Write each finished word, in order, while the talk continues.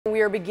We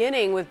are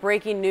beginning with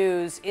breaking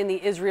news in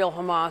the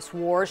Israel-Hamas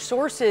war.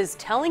 Sources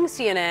telling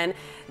CNN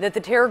that the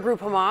terror group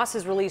Hamas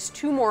has released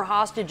 2 more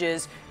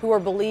hostages who are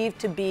believed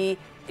to be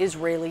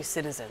Israeli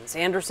citizens.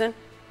 Anderson?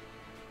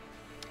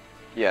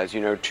 Yeah, as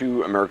you know,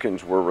 2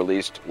 Americans were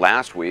released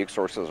last week.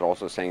 Sources are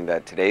also saying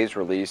that today's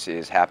release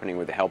is happening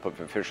with the help of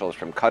officials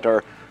from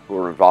Qatar who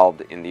are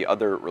involved in the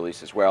other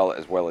release as well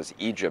as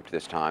Egypt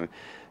this time.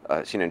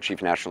 CNN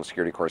Chief National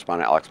Security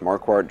Correspondent Alex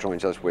Marquardt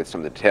joins us with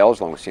some of the details,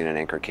 along with CNN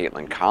anchor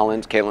Kaitlan.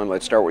 Kaitlan,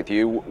 let's start with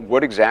you.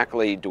 What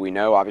exactly do we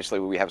know? Obviously,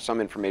 we have some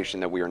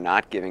information that we are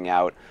not giving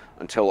out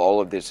until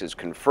all of this is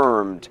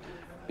confirmed,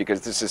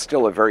 because this is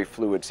still a very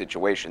fluid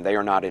situation. They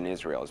are not in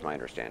Israel, is my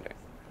understanding.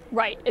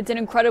 Right. It's an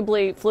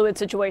incredibly fluid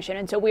situation.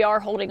 And so we are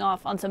holding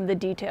off on some of the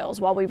details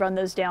while we run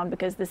those down,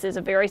 because this is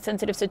a very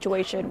sensitive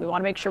situation. We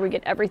want to make sure we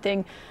get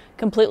everything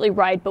completely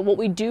right. But what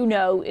we do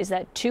know is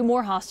that 2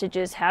 more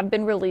hostages have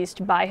been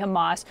released by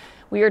Hamas.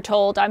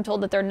 I'm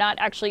told that they're not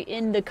actually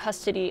in the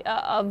custody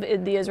of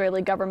the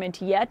Israeli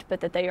government yet, but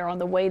that they are on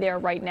the way there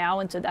right now.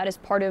 And so that is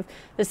part of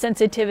the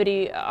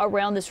sensitivity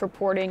around this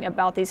reporting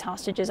about these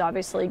hostages,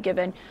 obviously,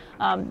 given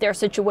their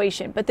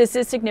situation. But this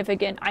is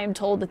significant. I am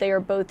told that they are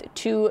both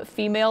 2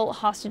 female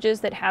hostages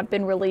that have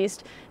been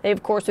released. They,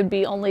 of course, would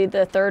be only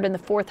the 3rd and the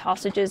 4th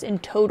hostages in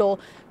total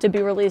to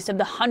be released of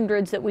the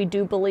hundreds that we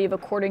do believe,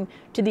 according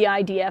to the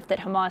IDF, that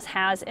Hamas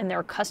has in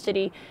their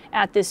custody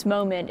at this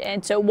moment.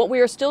 And so what we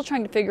are still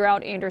trying to figure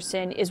out,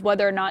 Anderson, is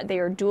whether or not they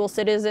are dual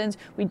citizens.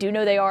 We do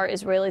know they are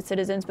Israeli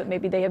citizens, but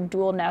maybe they have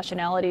dual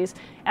nationalities,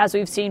 as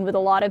we've seen with a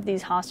lot of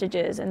these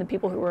hostages and the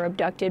people who were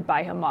abducted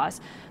by Hamas.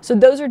 So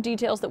those are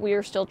details that we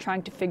are still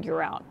trying to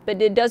figure out.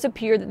 But it does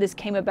appear that this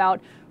came about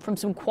from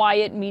some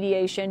quiet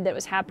mediation that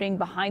was happening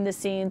behind the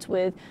scenes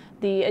with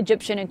the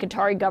Egyptian and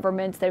Qatari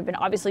governments that have been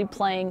obviously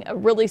playing a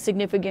really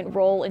significant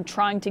role in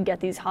trying to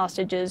get these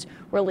hostages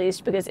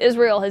released, because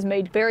Israel has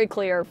made very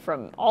clear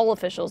from all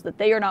officials that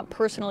they are not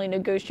personally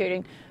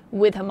negotiating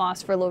with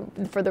Hamas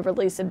for the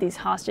release of these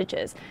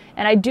hostages.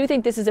 And I do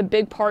think this is a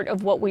big part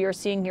of what we are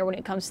seeing here when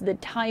it comes to the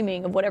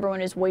timing of what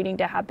everyone is waiting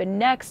to happen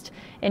next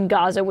in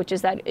Gaza, which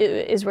is that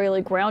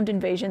Israeli ground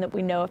invasion that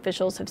we know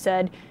officials have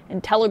said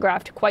and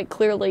telegraphed quite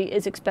clearly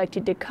is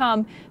expected to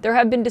come. There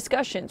have been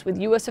discussions with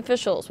U.S.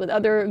 officials, with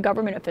other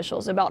government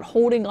officials, about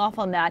holding off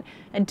on that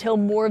until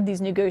more of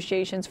these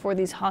negotiations for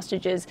these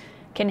hostages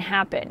can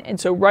happen. And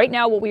so right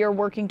now what we are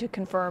working to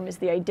confirm is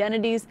the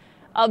identities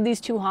of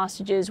these 2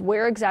 hostages,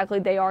 where exactly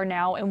they are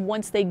now, and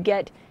once they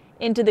get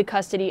into the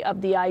custody of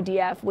the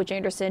IDF, which,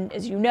 Anderson,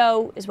 as you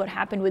know, is what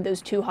happened with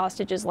those 2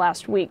 hostages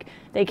last week.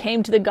 They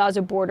came to the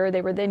Gaza border.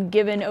 They were then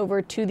given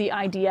over to the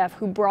IDF,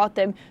 who brought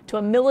them to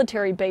a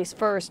military base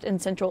first in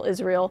central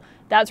Israel.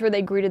 That's where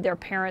they greeted their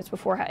parents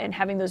before and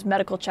having those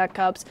medical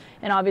checkups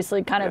and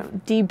obviously kind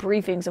of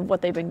debriefings of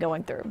what they've been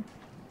going through.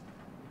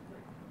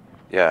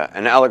 Yeah,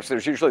 and Alex,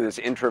 there's usually this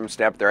interim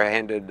step. They're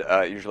handed,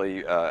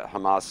 usually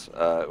Hamas,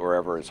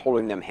 wherever is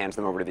holding them, hands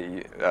them over to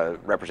the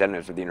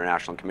representatives of the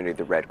international community,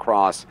 the Red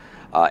Cross,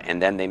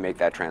 and then they make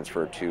that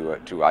transfer to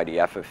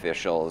IDF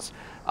officials.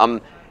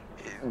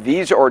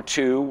 These are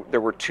 2, there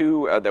were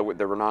 2, the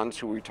Renans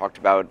who we talked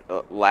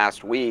about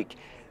last week.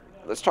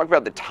 Let's talk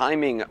about the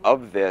timing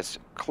of this.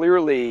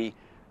 Clearly,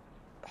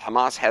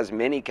 Hamas has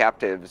many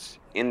captives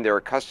in their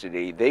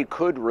custody. They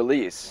could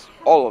release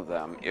all of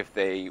them if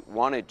they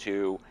wanted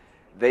to.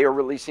 They are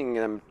releasing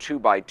them 2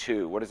 by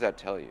 2. What does that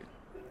tell you?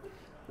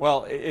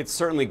 Well, it's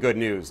certainly good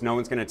news. No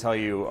one's going to tell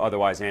you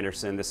otherwise,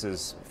 Anderson. This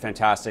is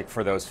fantastic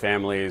for those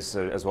families,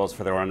 as well as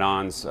for the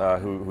Renans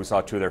who saw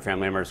 2 of their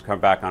family members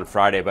come back on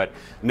Friday. But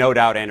no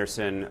doubt,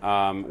 Anderson,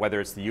 whether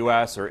it's the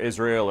U.S. or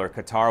Israel or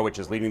Qatar, which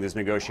is leading these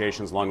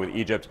negotiations along with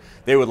Egypt,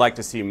 they would like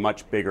to see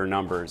much bigger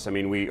numbers. I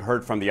mean, we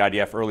heard from the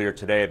IDF earlier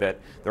today that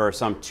there are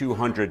some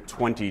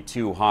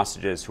 222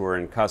 hostages who are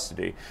in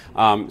custody.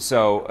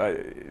 So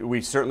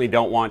we certainly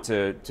don't want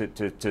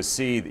to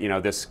see,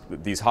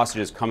 these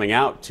hostages coming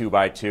out 2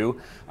 by 2. The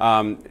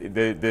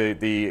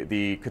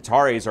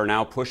Qataris are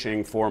now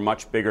pushing for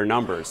much bigger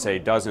numbers, say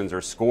dozens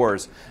or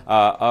scores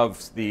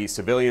of the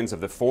civilians,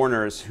 of the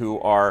foreigners who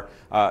are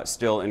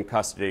still in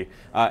custody.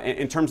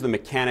 In terms of the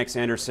mechanics,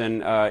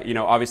 Anderson,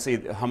 obviously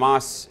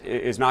Hamas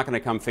is not going to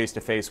come face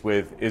to face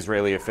with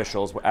Israeli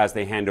officials as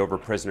they hand over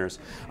prisoners.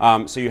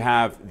 So you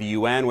have the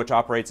UN, which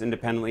operates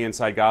independently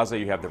inside Gaza.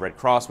 You have the Red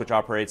Cross, which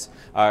operates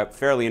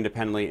fairly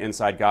independently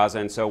inside Gaza.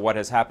 And so what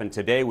has happened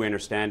today, we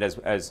understand,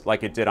 as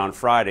like it did on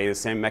Friday, the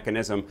same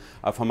mechanism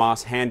of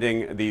Hamas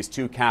handing these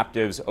 2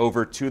 captives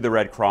over to the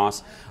Red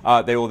Cross.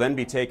 They will then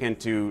be taken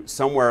to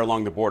somewhere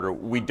along the border.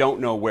 We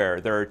don't know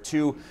where. There are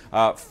 2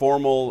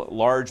 formal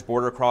large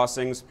border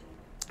crossings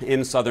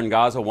in southern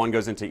Gaza. One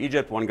goes into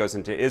Egypt, one goes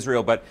into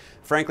Israel. But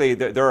frankly,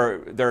 there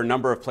are a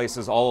number of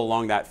places all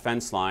along that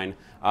fence line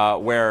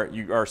where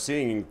you are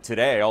seeing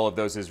today all of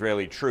those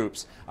Israeli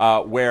troops,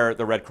 where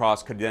the Red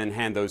Cross could then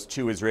hand those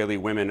 2 Israeli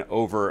women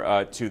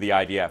over to the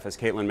IDF. As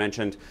Kaitlan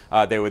mentioned,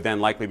 they would then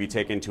likely be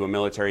taken to a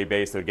military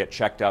base. They would get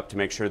checked up to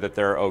make sure that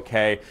they're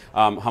okay.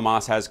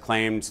 Hamas has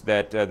claimed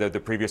that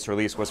the previous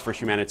release was for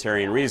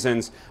humanitarian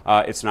reasons.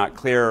 It's not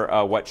clear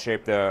what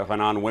shape the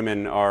Hanan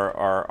women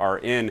are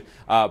in,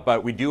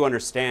 but we do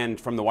understand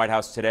from the White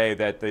House today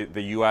that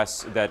the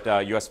U.S.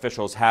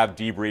 officials have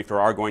debriefed or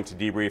are going to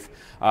debrief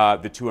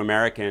the 2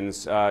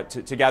 Americans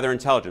to gather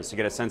intelligence, to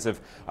get a sense of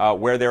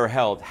where they were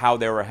held, how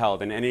they were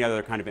held, and any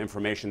other kind of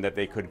information that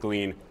they could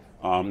glean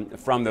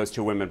from those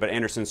 2 women. But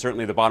Anderson,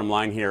 certainly the bottom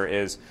line here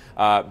is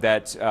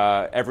that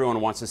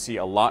everyone wants to see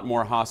a lot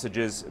more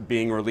hostages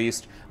being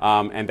released,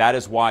 and that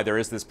is why there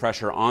is this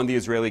pressure on the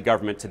Israeli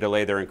government to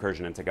delay their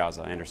incursion into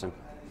Gaza. Anderson.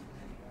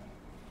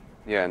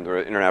 Yeah, and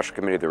the International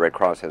Committee of the Red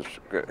Cross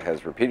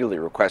has repeatedly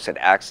requested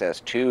access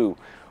to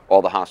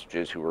all the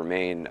hostages who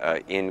remain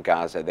in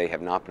Gaza. They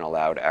have not been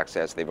allowed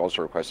access. They've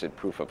also requested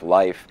proof of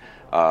life.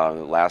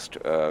 Last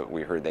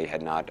we heard they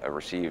had not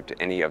received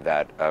any of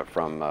that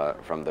from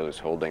those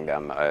holding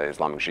them,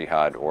 Islamic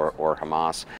Jihad or Hamas.